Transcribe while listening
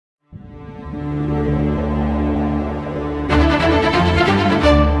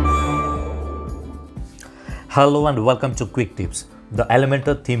Hello and welcome to Quick Tips, the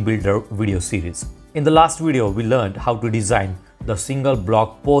Elementor theme builder video series. In the last video, we learned how to design the single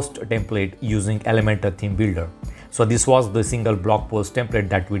blog post template using Elementor theme builder. So this was the single blog post template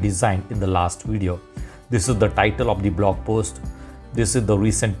that we designed in the last video. This is the title of the blog post. This is the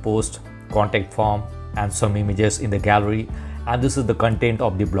recent post, contact form, and some images in the gallery. And this is the content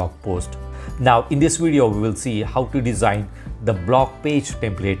of the blog post. Now in this video, we will see how to design the blog page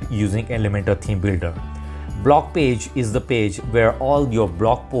template using Elementor theme builder. Blog page is the page where all your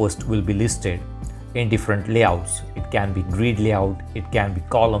blog posts will be listed in different layouts. It can be grid layout, it can be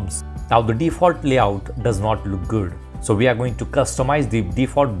columns. Now the default layout does not look good. So we are going to customize the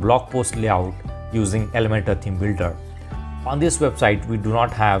default blog post layout using Elementor theme builder. On this website, we do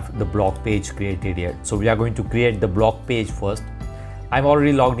not have the blog page created yet. So we are going to create the blog page first. I'm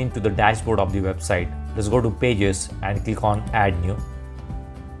already logged into the dashboard of the website. Let's go to pages and click on add new.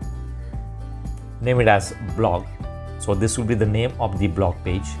 Name it as blog. So this will be the name of the blog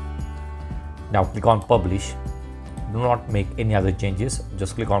page. Now click on publish. Do not make any other changes,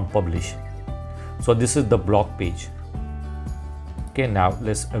 just click on publish. So this is the blog page. Okay, now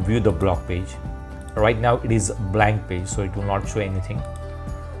let's view the blog page. Right now it is blank page, so it will not show anything.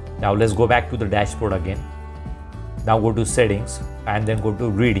 Now let's go back to the dashboard again. Now go to settings and then go to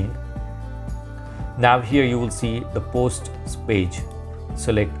reading. Now here you will see the posts page.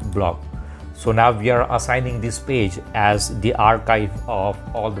 Select blog. So now we are assigning this page as the archive of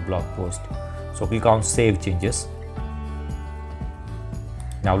all the blog posts. So click on save changes.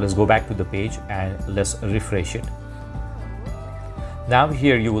 Now let's go back to the page and let's refresh it. Now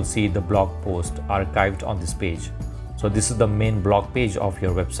here you will see the blog post archived on this page. So this is the main blog page of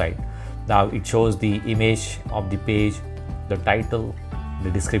your website. Now it shows the image of the page, the title, the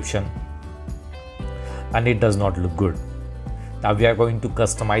description, and it does not look good. Now we are going to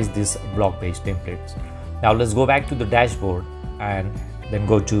customize this blog page templates. Now let's go back to the dashboard and then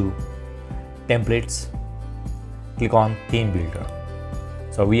go to templates. Click on theme builder.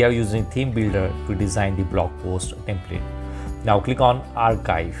 So we are using theme builder to design the blog post template. Now click on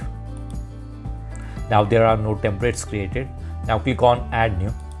archive. Now there are no templates created. Now click on add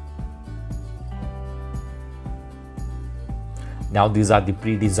new. Now these are the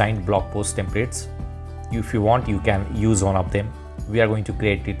pre-designed blog post templates. If you want, you can use one of them. We are going to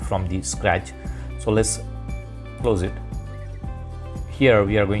create it from the scratch. So let's close it. Here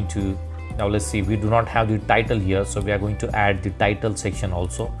we are going to, now let's see, we do not have the title here. So we are going to add the title section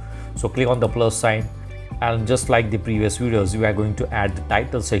also. So click on the plus sign, and just like the previous videos, we are going to add the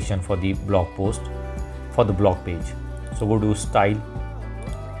title section for the blog post, for the blog page. So go to style.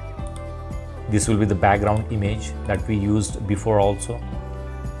 This will be the background image that we used before also.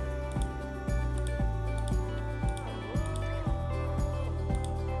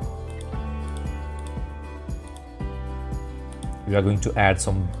 We are going to add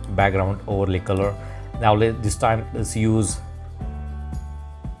some background overlay color. Now this time let's use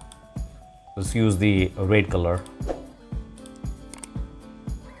the red color.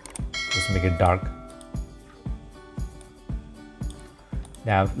 Let's make it dark.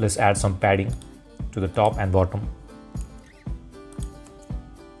 Now let's add some padding to the top and bottom.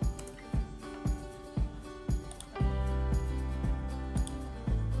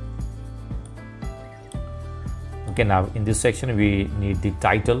 Okay, now in this section we need the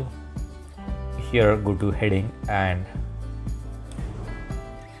title. Here go to heading and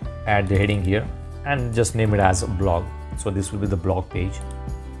add the heading here and just name it as blog. So this will be the blog page.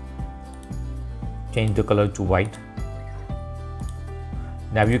 Change the color to white.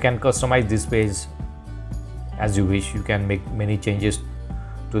 Now you can customize this page as you wish. You can make many changes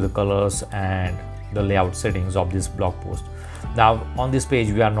to the colors and the layout settings of this blog post. Now on this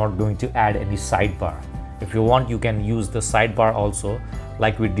page we are not going to add any sidebar. If you want, you can use the sidebar also,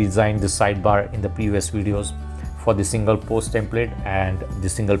 like we designed the sidebar in the previous videos for the single post template and the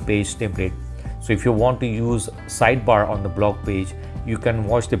single page template. So if you want to use sidebar on the blog page, you can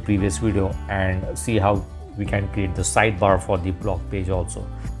watch the previous video and see how we can create the sidebar for the blog page also.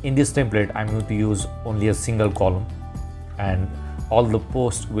 In this template, I'm going to use only a single column and all the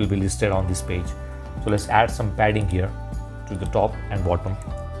posts will be listed on this page. So let's add some padding here to the top and bottom.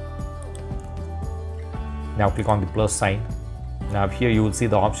 Now click on the plus sign. Now here you will see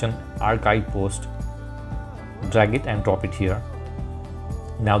the option archive post. Drag it and drop it here.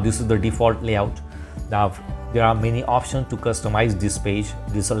 Now this is the default layout. Now there are many options to customize this page.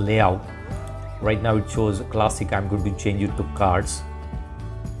 This is a layout. Right now it shows classic. I'm going to change it to cards.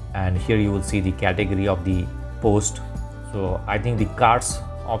 And here you will see the category of the post. So I think the cards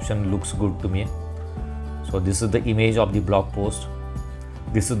option looks good to me. So this is the image of the blog post.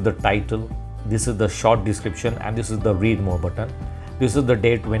 This is the title. this is the short description, and this is the read more button. This is the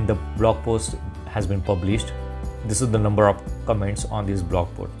date when the blog post has been published. This is the number of comments on this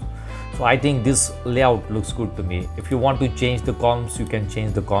blog post. So I think this layout looks good to me. If you want to change the columns, you can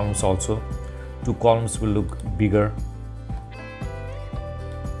change the columns also. 2 columns will look bigger.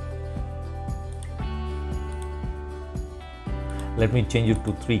 Let me change it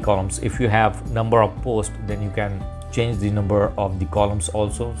to 3 columns. If you have number of posts, then you can change the number of the columns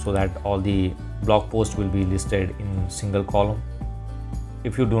also, so that all the blog posts will be listed in single column.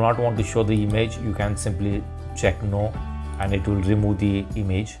 If you do not want to show the image, you can simply check no, and it will remove the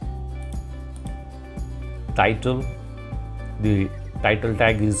image. Title, the title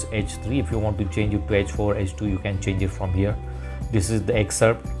tag is H3. If you want to change it to H4, H2, you can change it from here. This is the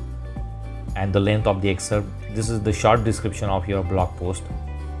excerpt and the length of the excerpt. This is the short description of your blog post.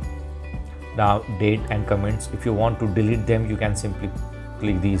 Now date and comments, if you want to delete them, you can simply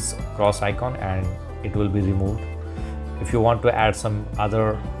click this cross icon and it will be removed. If you want to add some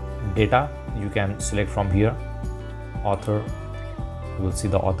other data, you can select from here. Author, you will see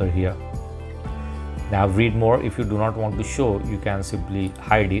the author here. Now read more, if you do not want to show, you can simply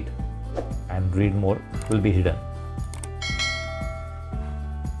hide it, and read more will be hidden.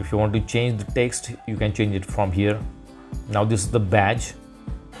 If you want to change the text, you can change it from here. Now this is the badge.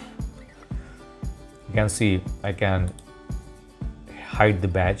 You can see I can hide the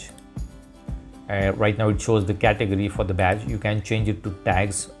badge. Right now it shows the category for the badge. You can change it to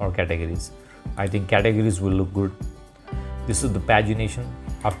tags or categories. I think categories will look good. This is the pagination.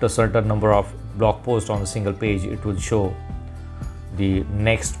 After a certain number of blog posts on a single page, it will show the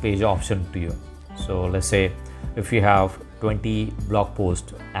next page option to you. So let's say if you have 20 blog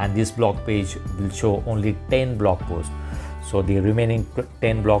posts and this blog page will show only 10 blog posts, so the remaining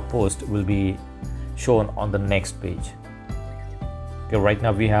 10 blog posts will be shown on the next page. Okay, right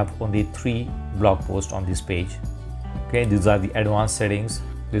now we have only 3 blog posts on this page. Okay, these are the advanced settings.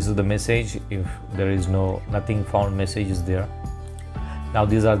 This is the message. If there is nothing found message is there. Now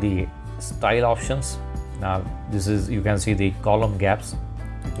these are the style options. Now this is, you can see the column gaps.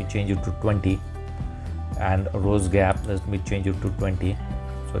 Let me change it to 20, and rows gap, let me change it to 20.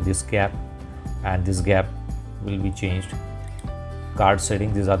 So this gap and this gap will be changed. Card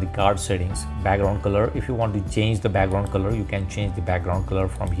settings, these are the card settings. Background color, if you want to change the background color, you can change the background color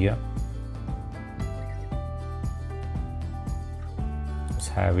from here. Let's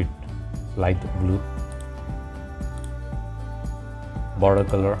have it light blue. Border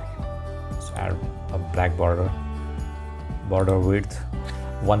color, let's add a black border. Border width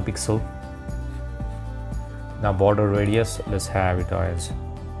 1 pixel. Now border radius, let's have it as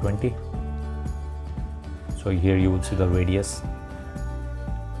 20. So here you will see the radius.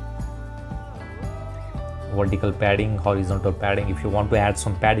 Vertical padding, horizontal padding. If you want to add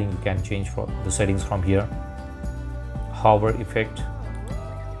some padding, you can change for the settings from here. Hover effect,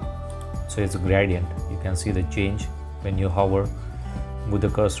 so it's a gradient. You can see the change when you hover with the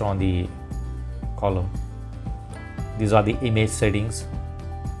cursor on the column. These are the image settings.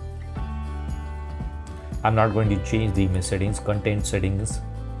 I'm not going to change the image settings. Content settings,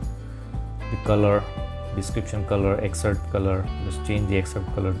 the color, description color, excerpt color. Let's change the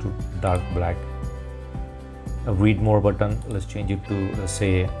excerpt color to dark black. A read more button, let's change it to, let's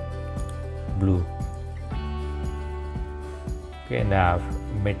say, blue. Okay, now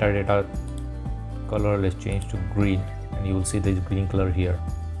metadata color, let's change to green, and you will see the green color here.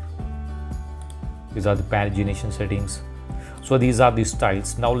 These are the pagination settings. So these are the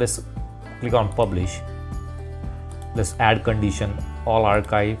styles. Now let's click on publish. Let's add condition, all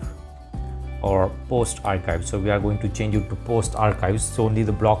archive or post archive. So we are going to change it to post archives, so only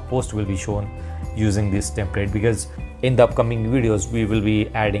the blog post will be shown using this template, because in the upcoming videos we will be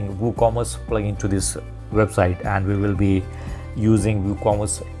adding WooCommerce plugin to this website, and we will be using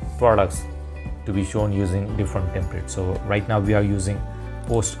WooCommerce products to be shown using different templates. So right now we are using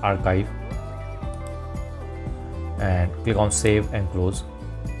post archive, and click on save and close.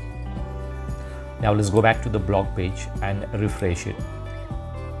 Now let's go back to the blog page and refresh it.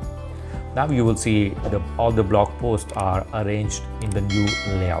 Now you will see all the blog posts are arranged in the new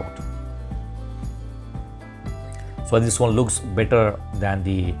layout. So this one looks better than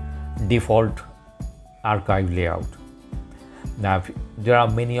the default archive layout. Now there are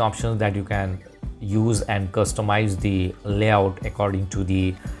many options that you can use and customize the layout according to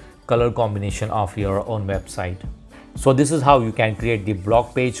the color combination of your own website. So this is how you can create the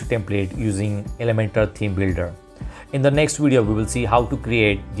blog page template using Elementor theme builder. In the next video, we will see how to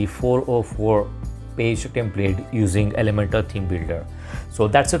create the 404 page template using Elementor theme builder. So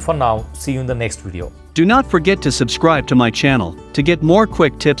that's it for now. See you in the next video. Do not forget to subscribe to my channel to get more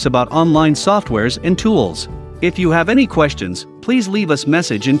quick tips about online softwares and tools. If you have any questions, please leave us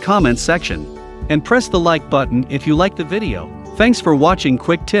message in comments section. And press the like button if you like the video. Thanks for watching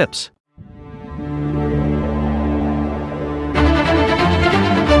Quick Tips.